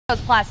Those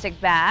plastic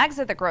bags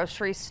at the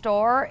grocery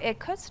store, it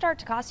could start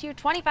to cost you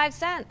 25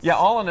 cents. Yeah,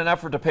 all in an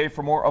effort to pay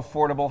for more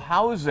affordable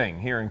housing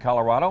here in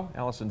Colorado.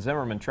 Allison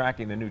Zimmerman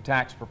tracking the new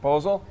tax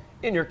proposal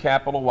in your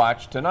Capitol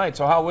Watch tonight.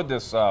 So how would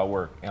this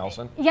work,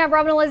 Allison? Yeah,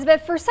 Rob and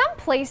Elizabeth, for some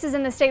places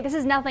in the state, this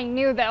is nothing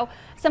new though.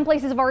 Some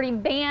places have already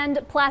banned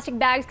plastic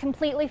bags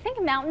completely.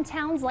 Think mountain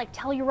towns like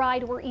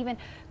Telluride or even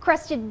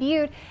Crested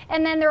Butte.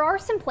 And then there are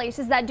some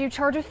places that do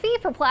charge a fee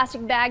for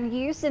plastic bag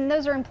use, and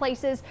those are in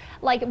places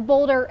like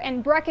Boulder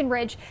and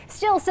Breckenridge.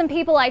 Still, some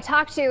people I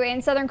talked to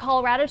in southern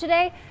Colorado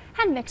today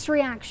had mixed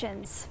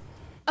reactions.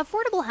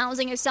 Affordable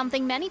housing is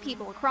something many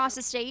people across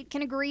the state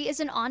can agree is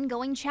an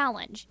ongoing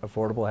challenge.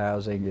 Affordable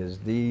housing is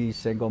the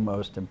single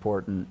most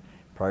important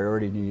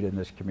priority need in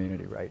this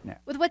community right now.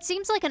 With what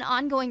seems like an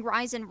ongoing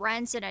rise in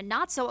rents and a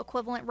not so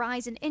equivalent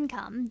rise in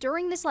income,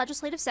 during this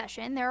legislative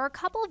session, there are a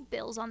couple of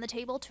bills on the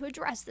table to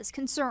address this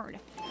concern.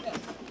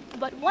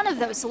 But one of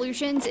those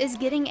solutions is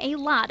getting a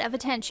lot of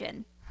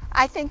attention.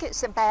 I think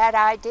it's a bad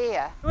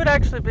idea. It would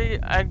actually be,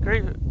 I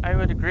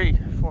would agree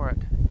for it.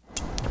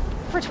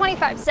 For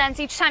 25 cents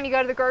each time you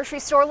go to the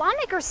grocery store,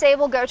 lawmakers say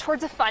will go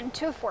towards a fund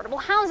to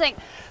affordable housing.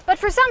 But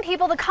for some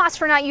people, the cost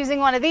for not using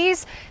one of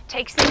these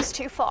takes things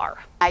too far.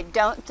 I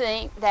don't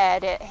think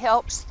that it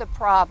helps the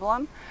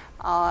problem.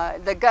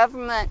 The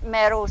government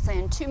meddles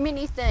in too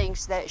many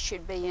things that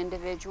should be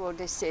individual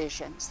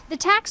decisions. The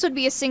tax would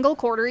be a single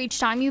quarter each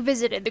time you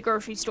visited the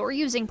grocery store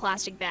using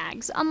plastic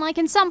bags, unlike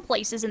in some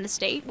places in the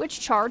state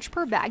which charge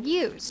per bag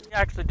used.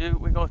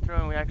 We go through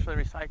and we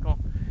actually recycle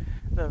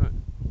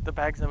the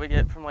bags that we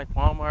get from like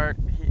Walmart,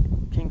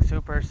 King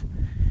Supers,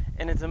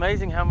 and it's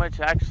amazing how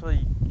much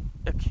actually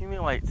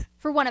accumulates.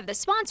 For one of the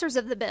sponsors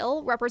of the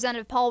bill,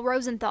 Representative Paul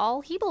Rosenthal,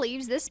 he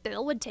believes this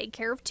bill would take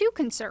care of two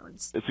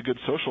concerns. It's a good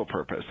social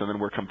purpose, and then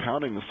we're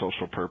compounding the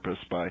social purpose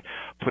by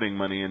putting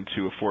money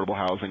into affordable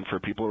housing for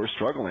people who are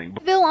struggling.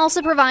 The bill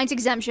also provides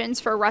exemptions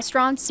for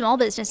restaurants, small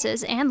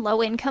businesses, and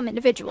low-income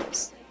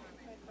individuals.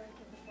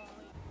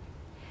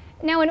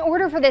 Now, in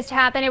order for this to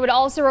happen, it would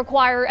also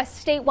require a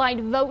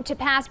statewide vote to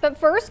pass. But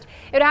first,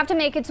 it would have to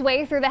make its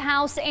way through the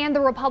House and the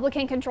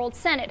Republican-controlled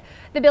Senate.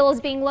 The bill is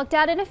being looked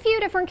at in a few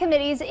different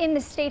committees in the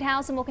State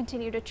House, and we'll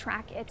continue to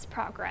track its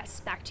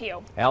progress. Back to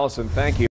you. Allison, thank you.